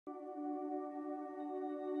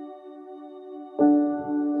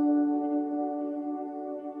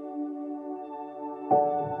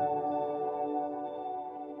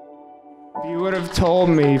you would have told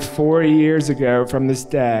me 4 years ago from this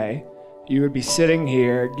day, you would be sitting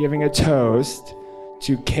here giving a toast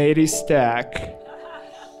to Katie Steck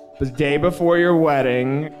the day before your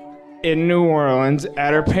wedding in New Orleans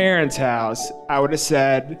at her parents' house, I would have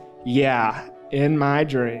said, yeah, in my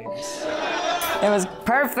dreams. It was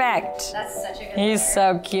perfect. That's such a good He's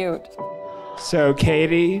so cute. So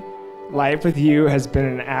Katie, life with you has been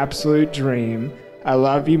an absolute dream. I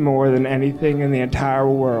love you more than anything in the entire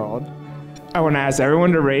world. I want to ask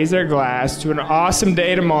everyone to raise their glass to an awesome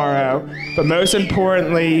day tomorrow, but most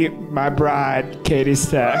importantly, my bride, Katie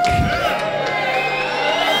Steck.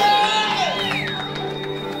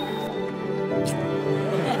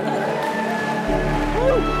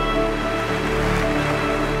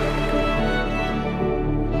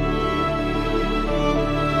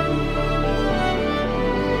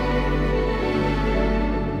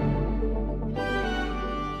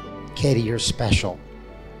 Katie, you're special.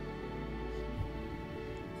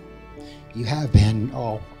 You have been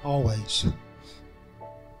always.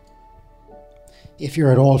 If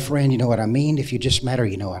you're an old friend, you know what I mean. If you just met her,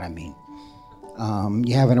 you know what I mean.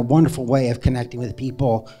 You have a wonderful way of connecting with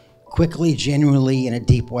people quickly, genuinely, in a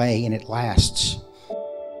deep way, and it lasts.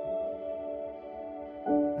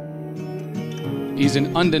 He's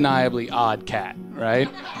an undeniably odd cat, right?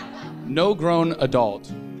 No grown adult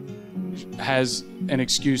has an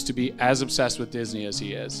excuse to be as obsessed with Disney as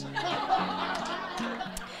he is.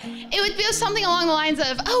 It would be something along the lines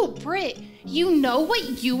of, oh, Britt, you know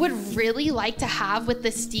what you would really like to have with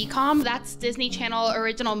this DCOM? That's Disney Channel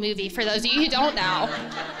original movie, for those of you who don't know.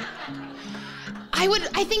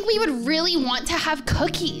 I think we would really want to have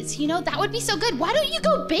cookies. You know, that would be so good. Why don't you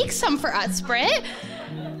go bake some for us, Britt?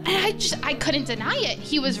 And I couldn't deny it.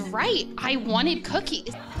 He was right. I wanted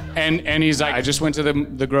cookies. And he's like, I just went to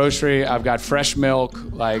the grocery. I've got fresh milk.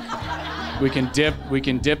 Like, we can dip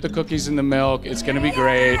the cookies in the milk. It's gonna be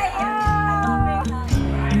great.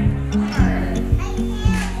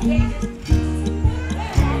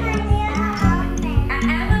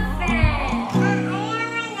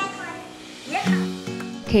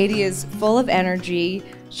 Katie is full of energy.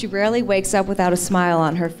 She rarely wakes up without a smile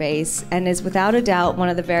on her face and is without a doubt one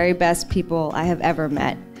of the very best people I have ever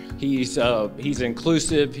met. He's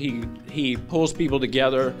inclusive, he pulls people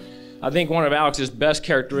together. I think one of Alex's best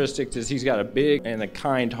characteristics is he's got a big and a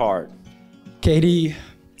kind heart. Katie,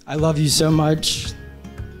 I love you so much.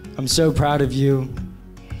 I'm so proud of you.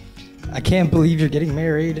 I can't believe you're getting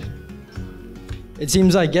married. It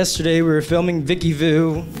seems like yesterday we were filming Vicky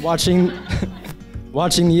Vu, watching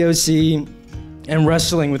the OC, and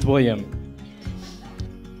wrestling with William.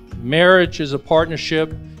 Marriage is a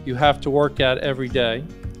partnership you have to work at every day.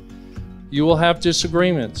 You will have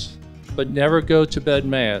disagreements, but never go to bed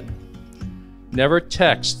mad. Never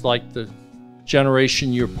text like the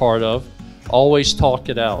generation you're part of. Always talk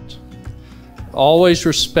it out. Always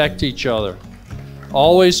respect each other.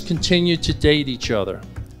 Always continue to date each other.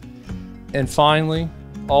 And finally,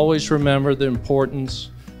 always remember the importance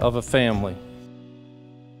of a family.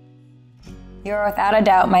 You're without a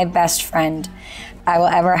doubt my best friend I will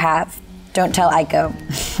ever have. Don't tell Aiko.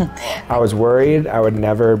 I was worried I would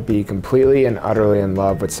never be completely and utterly in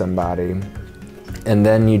love with somebody. And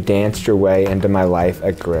then you danced your way into my life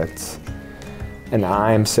at Grits. And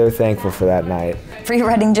I am so thankful for that night.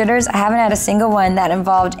 Pre-wedding jitters, I haven't had a single one that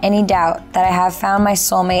involved any doubt that I have found my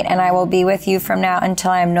soulmate and I will be with you from now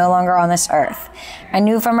until I am no longer on this earth. I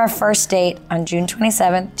knew from our first date on June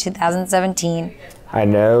 27th, 2017. I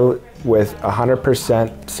know with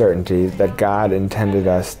 100% certainty that God intended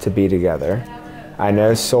us to be together. I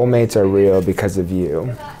know soulmates are real because of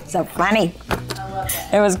you. So funny.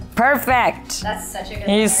 It was perfect. That's such a good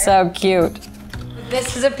He's so cute.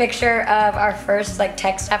 This is a picture of our first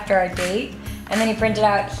text after our date. And then he printed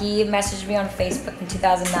out, he messaged me on Facebook in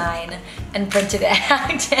 2009 and printed it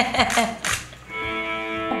out. Oh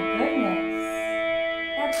my goodness.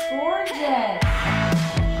 That's gorgeous.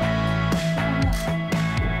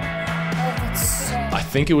 I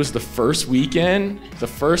think it was the first weekend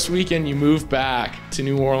you moved back to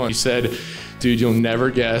New Orleans. You said, dude, you'll never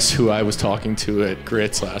guess who I was talking to at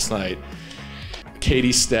Grits last night.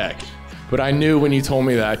 Katie Steck. But I knew when you told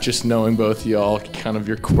me that, just knowing both of y'all, kind of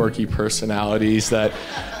your quirky personalities, that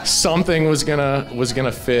something was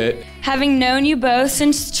gonna fit. Having known you both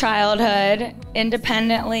since childhood,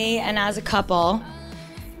 independently and as a couple,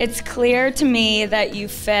 it's clear to me that you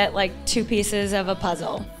fit like two pieces of a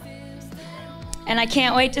puzzle. And I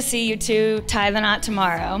can't wait to see you two tie the knot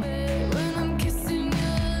tomorrow.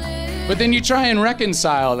 But then you try and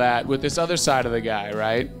reconcile that with this other side of the guy,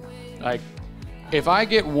 right? Like, if I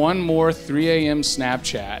get one more 3 a.m.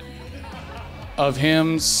 Snapchat of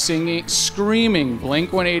him singing, screaming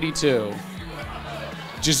Blink-182,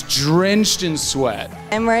 just drenched in sweat.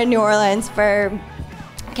 And we're in New Orleans for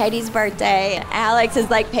Katie's birthday. Alex is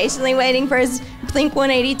like patiently waiting for his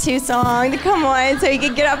Blink-182 song to come on so he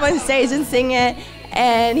could get up on stage and sing it.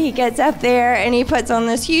 And he gets up there and he puts on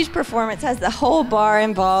this huge performance, has the whole bar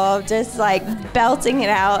involved, just like belting it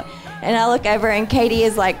out. And I look over and Katie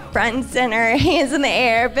is like front and center, hands in the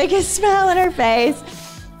air, biggest smile on her face.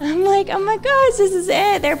 I'm like, oh my gosh, this is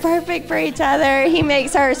it. They're perfect for each other. He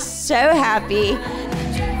makes her so happy.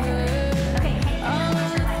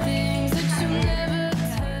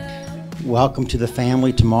 Welcome to the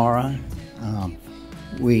family, Tamara.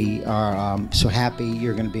 We are so happy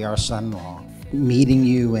you're going to be our son-in-law. Meeting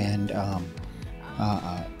you and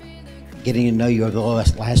getting to know you over the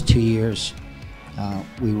last 2 years,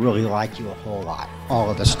 we really like you a whole lot. All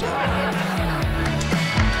of us do.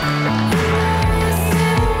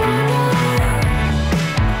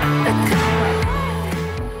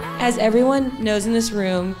 As everyone knows in this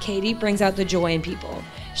room, Katie brings out the joy in people.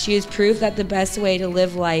 She is proof that the best way to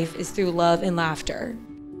live life is through love and laughter.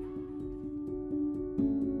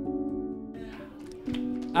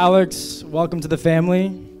 Alex, welcome to the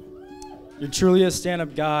family. You're truly a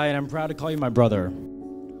stand-up guy, and I'm proud to call you my brother.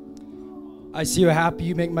 I see you happy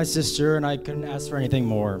you make my sister, and I couldn't ask for anything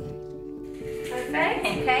more. Perfect.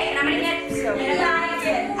 Okay, and I'm gonna get I like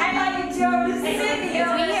it,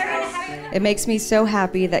 It makes me so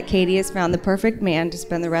happy that Katie has found the perfect man to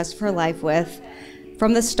spend the rest of her life with.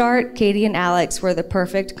 From the start, Katie and Alex were the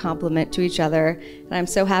perfect complement to each other, and I'm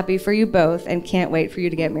so happy for you both and can't wait for you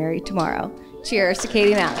to get married tomorrow. Cheers to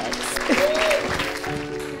Katie and Alex.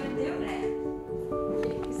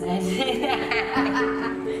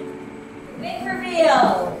 Big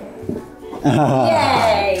reveal.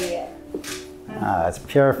 Yay. It's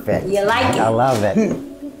perfect. You like it? I love it.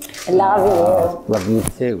 I love Love you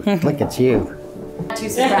too. Look at you. you. It's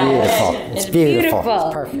beautiful. It's beautiful.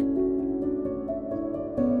 It's perfect.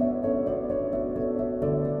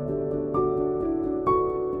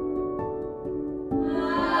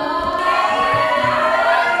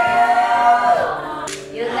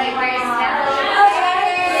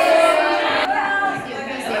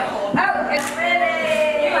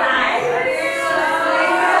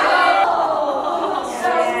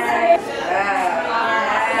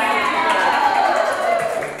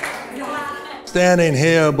 Standing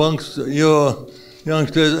here amongst your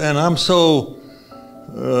youngsters, and I'm so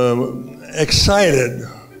excited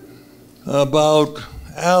about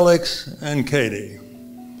Alex and Katie.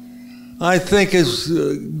 I think it's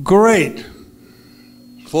great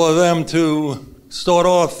for them to start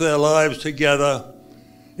off their lives together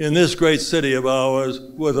in this great city of ours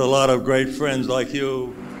with a lot of great friends like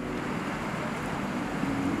you.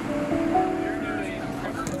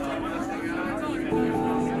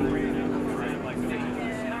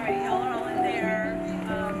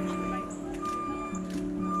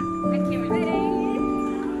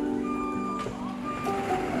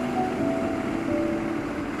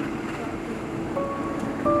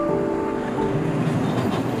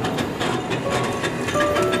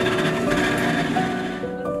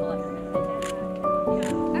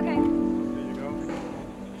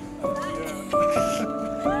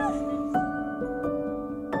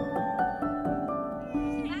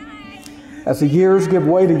 As the years give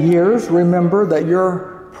way to years, remember that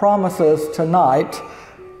your promises tonight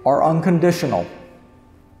are unconditional.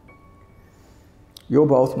 You'll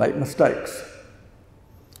both make mistakes,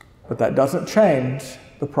 but that doesn't change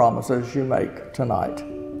the promises you make tonight.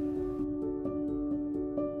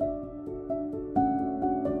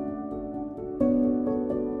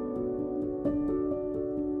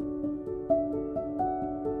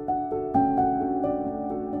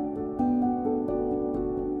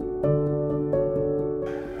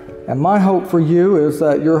 And my hope for you is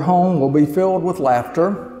that your home will be filled with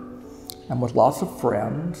laughter and with lots of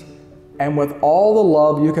friends and with all the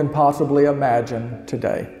love you can possibly imagine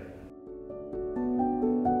today.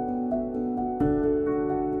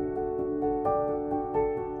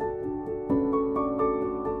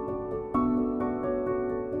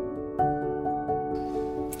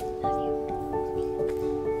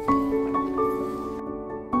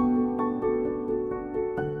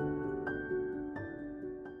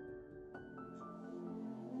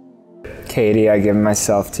 Katie, I give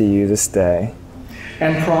myself to you this day.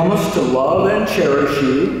 And promise to love and cherish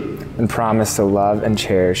you. And promise to love and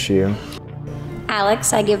cherish you.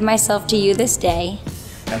 Alex, I give myself to you this day.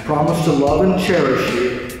 And promise to love and cherish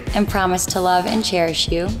you. And promise to love and cherish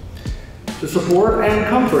you. To support and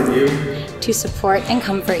comfort you. To support and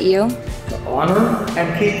comfort you. To honor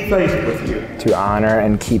and keep faith with you. To honor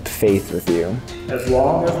and keep faith with you. As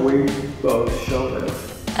long as we both shall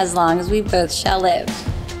live. As long as we both shall live.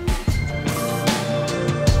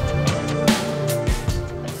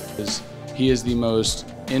 He is the most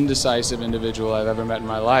indecisive individual I've ever met in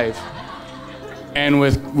my life. And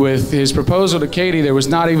with his proposal to Katie, there was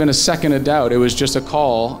not even a second of doubt. It was just a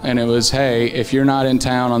call, and it was, hey, if you're not in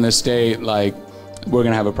town on this date, like, we're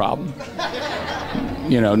gonna have a problem.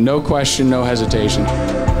 You know, no question, no hesitation.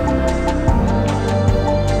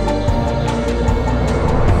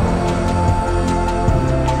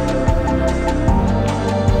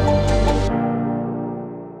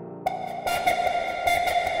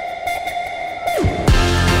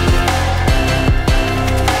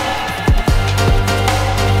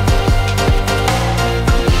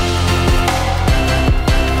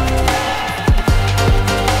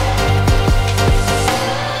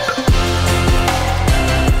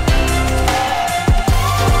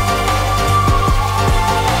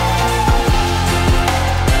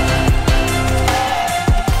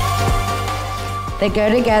 They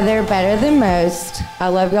go together better than most. I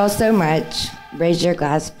love y'all so much. Raise your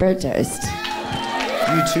glass for a toast.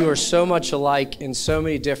 You two are so much alike in so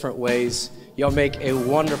many different ways. Y'all make a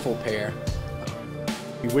wonderful pair.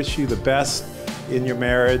 We wish you the best in your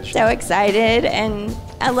marriage. So excited, and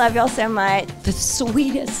I love y'all so much. The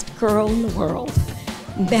sweetest girl in the world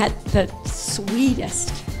met the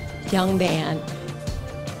sweetest young man.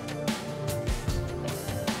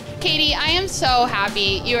 Katie, I am so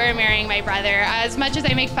happy you are marrying my brother. As much as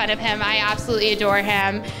I make fun of him, I absolutely adore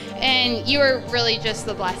him. And you are really just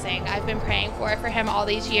the blessing I've been praying for him all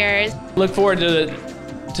these years. Look forward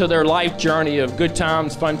to their life journey of good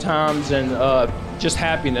times, fun times, and just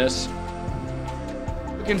happiness.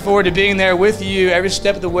 Looking forward to being there with you every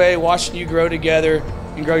step of the way, watching you grow together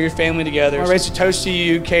and grow your family together. I raise a toast to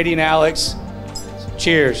you, Katie and Alex.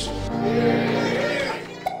 Cheers.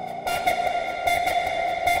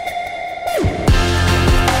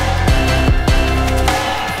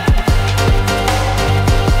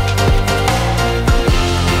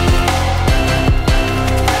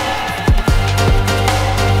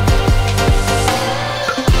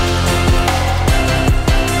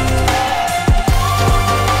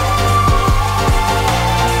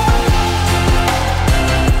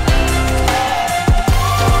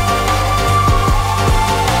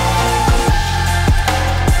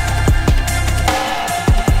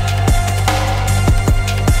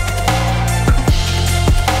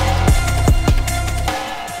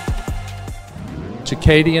 To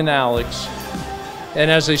Katie and Alex, and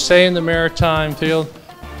as they say in the maritime field,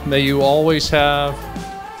 may you always have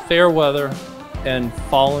fair weather and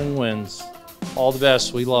falling winds. All the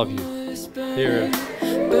best. We love you. Here.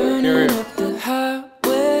 Here. The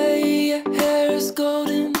highway, your hair is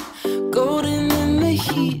golden, golden in the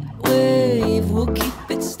heat wave. We'll keep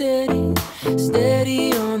it steady,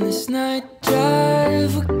 steady on this night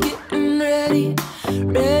drive. We're getting ready,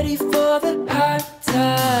 ready for the high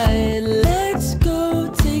tide. Let's go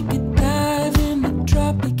take a dive in the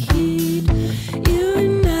tropic heat. You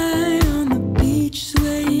and I on the beach,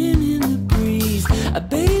 swaying in the breeze. I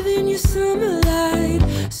bathe in your summer light,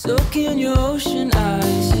 soak in your ocean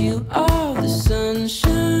eyes. You are the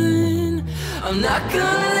sunshine. I'm not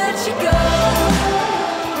gonna let you go.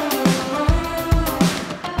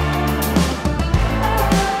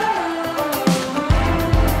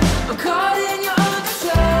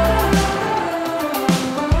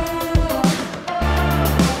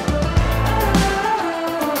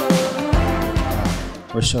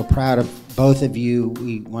 We're so proud of both of you.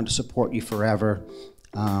 We want to support you forever.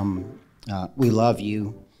 We love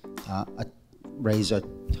you. Raise a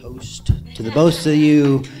toast to the both of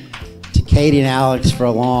you, to Katie and Alex for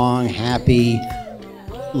a long, happy,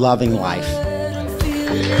 loving life.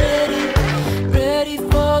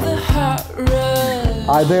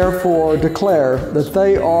 I therefore declare that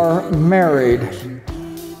they are married.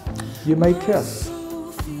 You may kiss.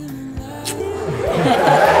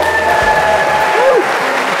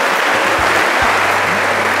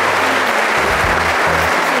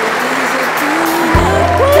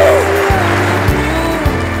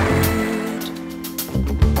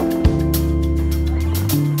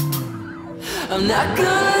 I'm not gonna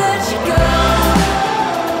let you go.